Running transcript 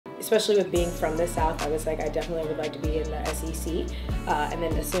especially with being from the South, I was like, I definitely would like to be in the SEC. And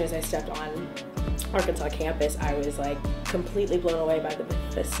then as soon as I stepped on Arkansas campus, I was like completely blown away by the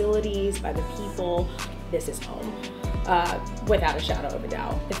facilities, by the people. This is home, without a shadow of a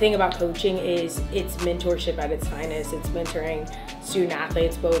doubt. The thing about coaching is it's mentorship at its finest. It's mentoring student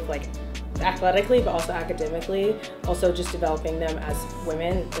athletes, both like athletically, but also academically. Also just developing them as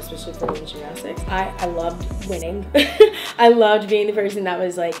women, especially for women's gymnastics. I loved winning. I loved being the person that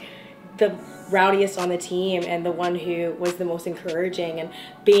was like the rowdiest on the team and the one who was the most encouraging, and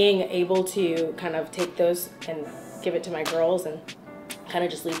being able to kind of take those and give it to my girls and kind of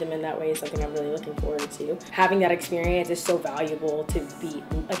just lead them in that way is something I'm really looking forward to. Having that experience is so valuable to be,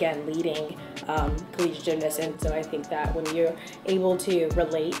 again, leading collegiate gymnasts, and so I think that when you're able to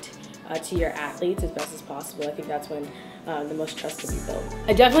relate to your athletes as best as possible, I think that's when the most trust can be built.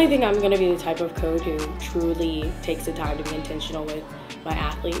 I definitely think I'm going to be the type of coach who truly takes the time to be intentional with my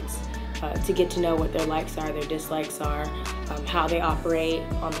athletes, to get to know what their likes are, their dislikes are, how they operate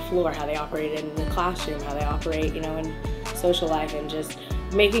on the floor, how they operate in the classroom, how they operate, you know, in social life, and just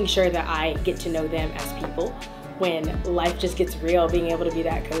making sure that I get to know them as people. When life just gets real, being able to be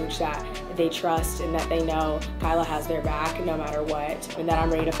that coach that they trust and that they know Kyla has their back no matter what, and that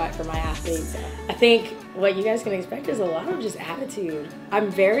I'm ready to fight for my athletes. I think what you guys can expect is a lot of just attitude. I'm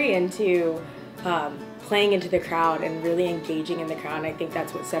very into playing into the crowd and really engaging in the crowd, and I think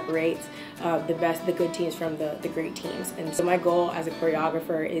that's what separates the good teams from the great teams. And so my goal as a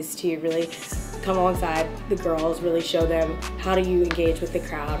choreographer is to really come alongside the girls, really show them how do you engage with the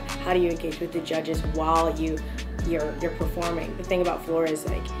crowd, how do you engage with the judges while you're performing. The thing about floor is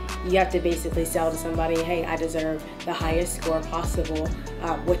like you have to basically sell to somebody, hey, I deserve the highest score possible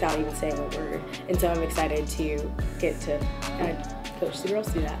without even saying a word. And so I'm excited to get to kind of coach the girls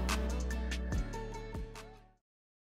through that.